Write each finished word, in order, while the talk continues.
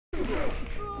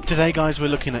Today guys we're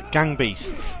looking at Gang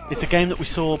Beasts. It's a game that we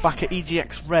saw back at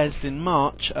EGX Rezzed in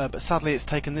March, but sadly it's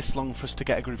taken this long for us to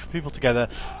get a group of people together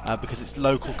because it's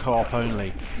local co-op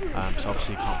only, so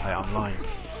obviously you can't play it online.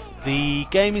 The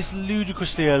game is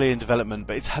ludicrously early in development,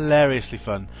 but it's hilariously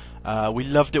fun. We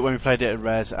loved it when we played it at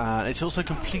Rez, and it's also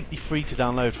completely free to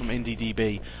download from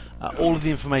IndieDB. All of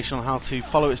the information on how to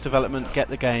follow its development, get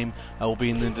the game, will be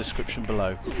in the description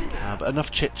below. But enough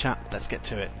chit chat, let's get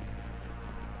to it.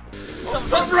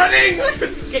 Stop running!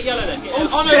 Get yellow then. Get yellow.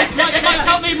 Oh no, Mike,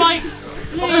 help me, Mike!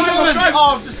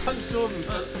 Oh, I've just punched Jordan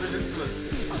for his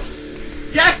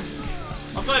insolence. Yes!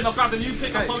 I've got him, I'll grab the new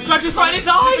pick up from me. Grab him right in his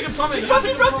eye! Grab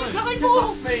him right in his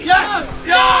eyeball! Yes!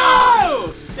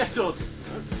 No! Yes, Jordan.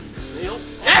 Neil?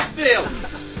 Yes, Neil!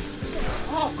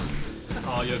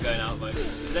 Oh, you're going out, mate.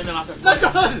 Then they'll have to... No,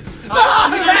 Jordan! No!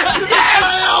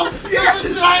 Yes! Yes!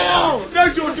 Betrayal! No,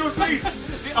 Jordan, please!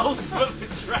 The ultimate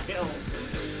betrayal.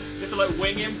 You have to like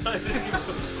wing him.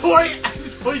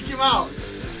 Just freak him out.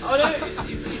 Oh no,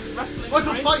 he's wrestling.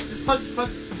 Michael, fight! Just punch.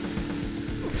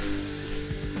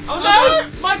 Oh no!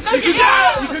 Mike, no, get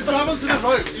out! You could grab onto the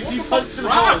rope if you punch to the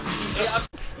rope.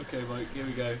 Okay, Mike, here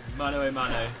we go. Mano a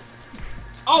mano.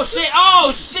 Oh shit!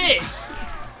 Oh shit!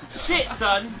 Shit,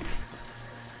 son!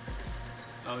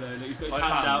 Oh no, look, he's got his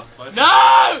hand out.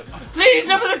 No! Please,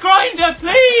 never the grinder,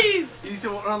 please! You need to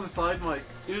walk around the side, Mike.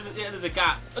 There's a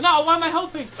gap. No, why am I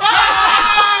helping?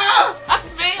 Ah!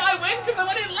 That's me! I win because I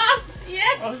went in last!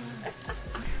 Yes!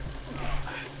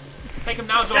 Take him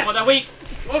now, John, Yes. while they're weak.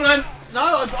 Hold on.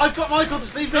 No, I've got Michael to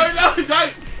sleep. No,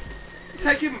 don't!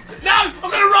 Take him. No! I'm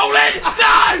gonna roll in!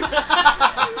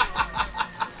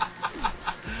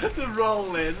 No! The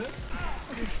roll in.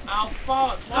 Ow,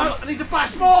 fuck. No, I need to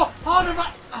bash more! Harder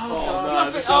back! Oh,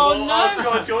 God. no. Oh, no. Oh,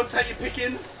 God, Jordan, take your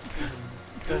pickings.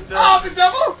 Oh, the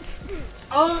devil!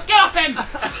 Oh. Get off him!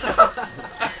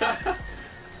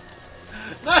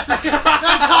 No,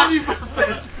 Tommy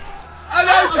busted! Oh,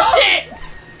 no, Oh, shit!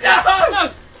 No! No!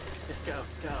 Just get up.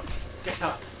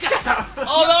 Get up!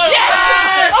 Oh, no!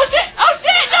 Yes! Oh, shit! Oh,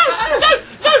 shit! No,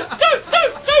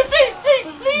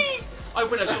 please! I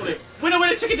win, surely.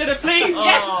 Winner, chicken dinner, please!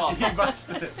 Yes! You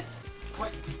busted it.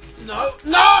 Wait. No,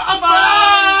 I'm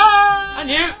fine! And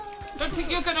you? Don't think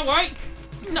you're gonna wait?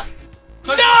 No!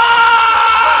 No!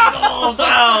 Oh,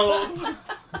 no!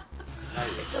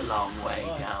 It's a long way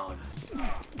down.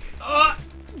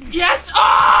 Yes!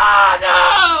 Oh,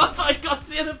 no! I thought I got to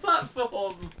the other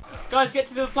platform. Guys, get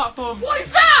to the other platform. What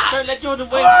is that? Don't let Jordan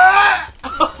win. Ah!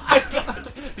 Oh, my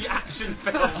God. The action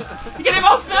film. You get him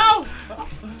off now!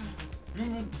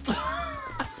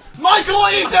 Michael,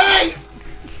 what are you doing?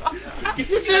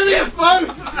 You're doing us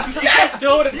both! Yes!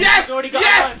 Jordan, Yes! he's already got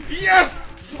Yes! one. Yes!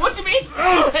 What do you mean?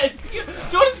 Yes.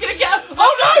 Jordan's gonna get up.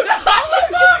 Oh no!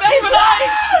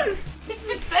 It's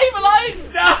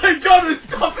destabilized! No, Jordan,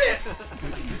 stop it!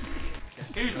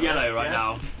 Who's yellow right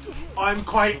now? I'm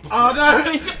quite... Oh, no!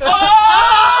 He's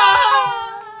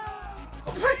oh!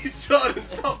 Please, Jordan,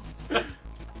 stop! I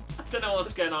don't know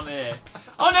what's going on here.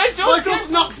 Oh no, Jordan! Michael's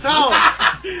knocked out!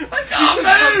 I can't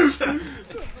move!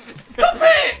 Stop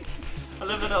it! I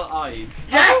love the little eyes.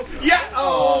 Yes! Yeah!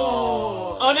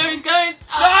 Oh! Oh no, he's going.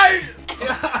 No!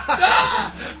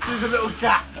 Through the little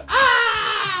gap.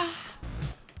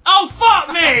 Oh fuck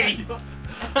me!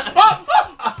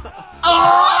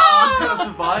 I'm just gonna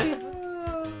survive.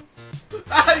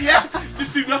 Yeah,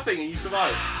 just do nothing and you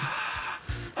survive.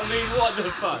 I mean, what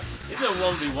the fuck? It's a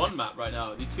 1v1 map right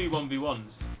now. The two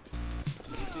 1v1s.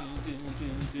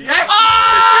 Yes!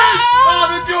 Ah! Oh,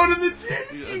 the Jordan, the cheat!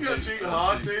 You gotta shoot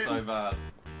hard, dude. So bad.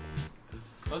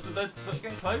 They're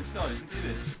getting close, guys. Look at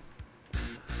this.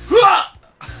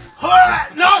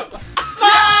 No!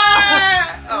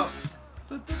 Oh.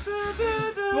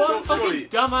 What a Surely. fucking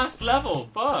dumbass level.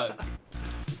 Fuck.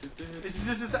 This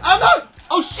is just... Oh, no!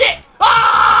 Oh shit!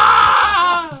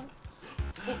 Ah!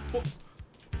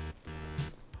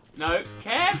 No,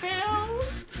 careful!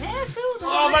 Careful!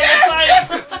 Oh, my yes!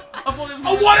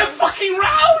 Oh, what a fucking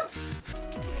round!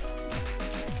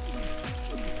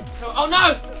 Oh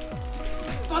no!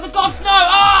 By the gods, no!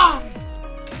 Ah!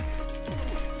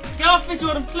 Get off me,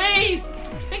 Jordan, please!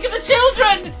 Think of the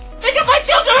children! Think of my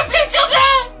children! My blue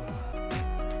children!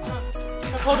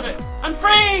 Grab hold of it. I'm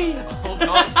free! Oh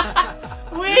god.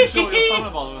 Whee! You sure your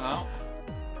phone bottle now?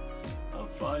 I'm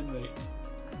fine, mate.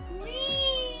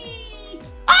 Whee!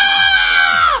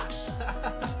 Ah!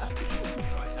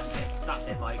 Right, that's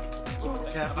it, Mike.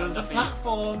 Careful on the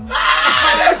platform.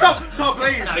 Ah! Top,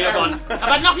 please. No, you're gone. I've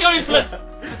had enough of your insolence.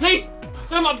 Please,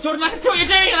 come on, Jordan. I can see what you're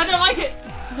doing. I don't like it.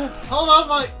 Hold on,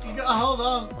 Mike. You gotta hold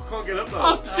on. I can't get up though.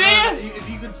 Oh, see ya. If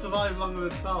you can survive longer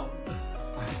than Tom.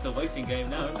 still wasting game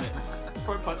now, isn't it?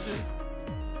 Throw punches.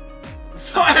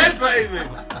 Stop headbutting me!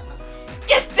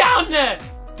 Get down there!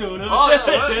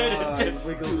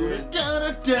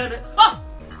 Ah!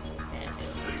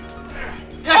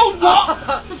 Yes! Oh,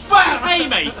 what? Bam!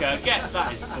 Haymaker, get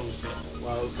that is bullshit.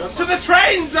 Welcome to the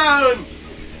train zone!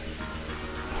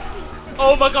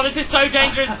 Oh my god, this is so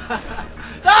dangerous!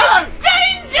 No!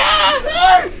 Danger!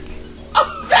 No! No!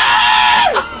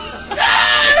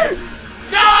 No!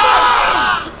 No!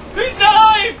 Who's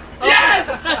alive? Yes!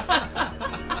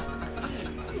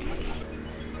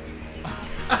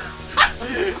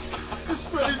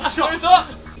 Spreading Who's shots. up?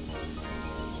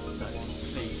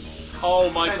 Please. Oh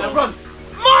my Okay, god. now run.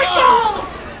 Michael!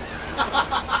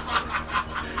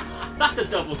 That's a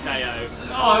double KO.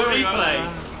 Oh, there we go.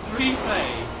 Replay.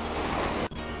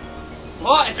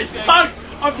 What? It's just going.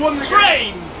 I've won the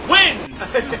Train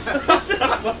wins!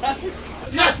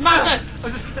 Yes, madness!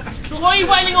 Why are you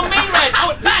wailing on me, Red?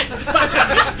 Oh, Ben!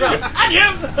 And you!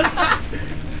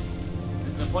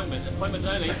 It's an appointment. Appointment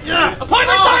only. Yeah.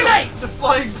 Appointment only! The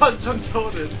flying punch on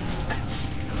Jordan.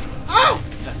 Ow!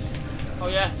 Oh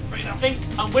yeah. I think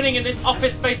I'm winning in this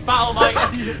office-based battle, Mike.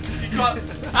 You can't.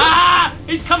 Ah!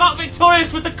 He's come out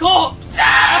victorious with the corpse! No!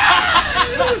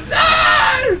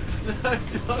 No,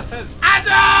 Jordan.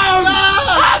 Adam! No!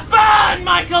 Ah, burn,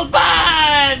 Michael,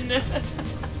 burn!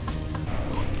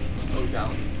 Oh, he's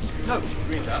out. No,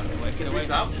 green's out. Get away.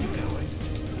 Green's out. You get away.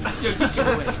 You get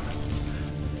away.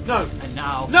 No. And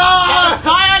now, No! get the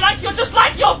fire like you're just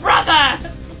like your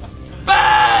brother!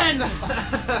 Burn!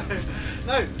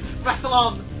 No. Wrestle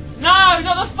on. No,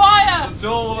 not the fire!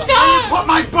 Door. No! What,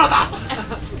 my brother?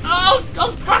 Oh,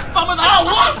 grasp on with my... Oh,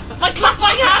 what? My clasp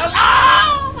my hand!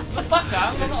 Ah! The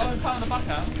backhand. I'm not a fan of the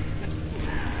backhand.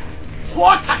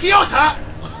 What, Takiota?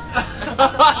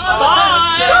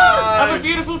 Bye! no! Have a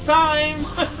beautiful time!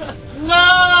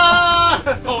 No!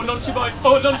 Oh, non-shibai!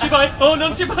 Oh, non-shibai! Oh,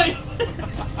 non-shibai!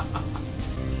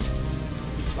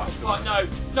 Oh, fuck, no.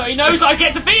 No, he knows I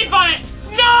get defeated by it!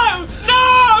 No!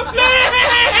 No!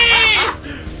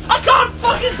 Please! I can't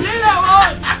fucking do that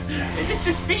one! It just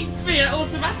defeats me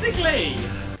automatically!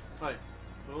 Right,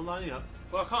 we're all lining up.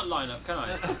 Well, I can't line up, can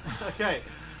I? Okay.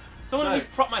 Someone So- at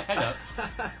least prop my head up.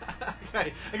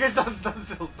 Okay, stand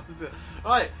still.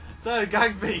 Right, so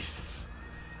gang beasts.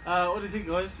 What do you think,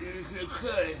 guys?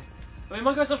 I mean,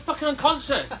 my guys are fucking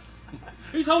unconscious!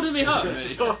 Who's holding me up?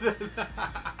 Jordan.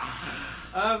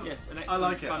 Yes, an I excellent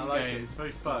like it. fun I like game. it. It's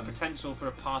very fun. Potential for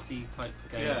a party type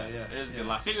game. Yeah. It is a good Yeah,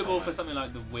 laugh. suitable for something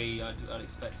like the Wii, I'd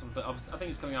expect some, but obviously, I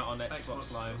think it's coming out on Xbox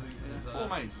Xbox, Live. I think, yeah. Four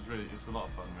mates is really, it's a lot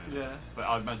of fun, really. Yeah. But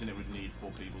I imagine it would need 4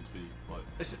 people to be like.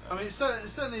 I mean, it's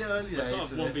certainly early It's days. not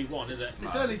with it. 1v1, is it?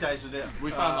 It's early days with it.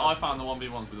 I found the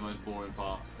 1v1s be the most boring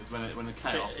part. It's when the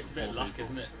chaos. It's a of bit 4 luck, people.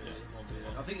 isn't it?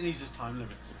 I think it needs just time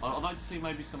limits. I'd like to see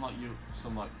maybe some like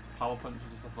power punches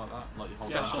and stuff like that. Like you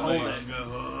hold Yeah, down hold the it and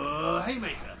go,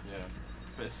 haymaker. Yeah.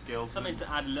 Bit of skill. Something to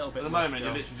add a little bit At the more moment, skill.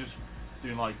 you're literally just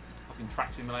doing like fucking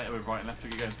track simulator with right and left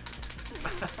trigger going.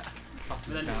 But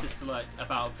then it's just like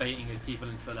about baiting people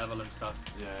into the level and stuff.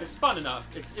 Yeah. It's fun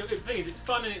enough. The thing is, it's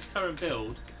fun in its current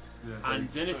build. Yeah. And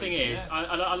the only thing is,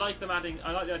 I like them adding.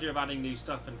 I like the idea of adding new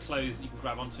stuff and clothes that you can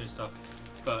grab onto and stuff.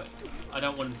 But I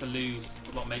don't want them to lose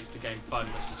what makes the game fun,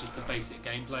 which is just the basic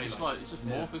gameplay. It's just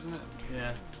morph, isn't it?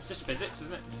 Yeah, it's just physics,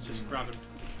 isn't it? It's just grab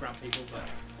people. But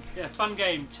yeah, fun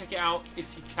game. Check it out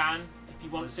if you can, if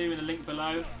you want to, in the link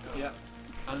below. Yeah.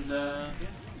 And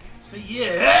See you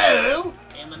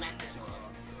in the next one.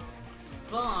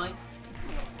 Bye.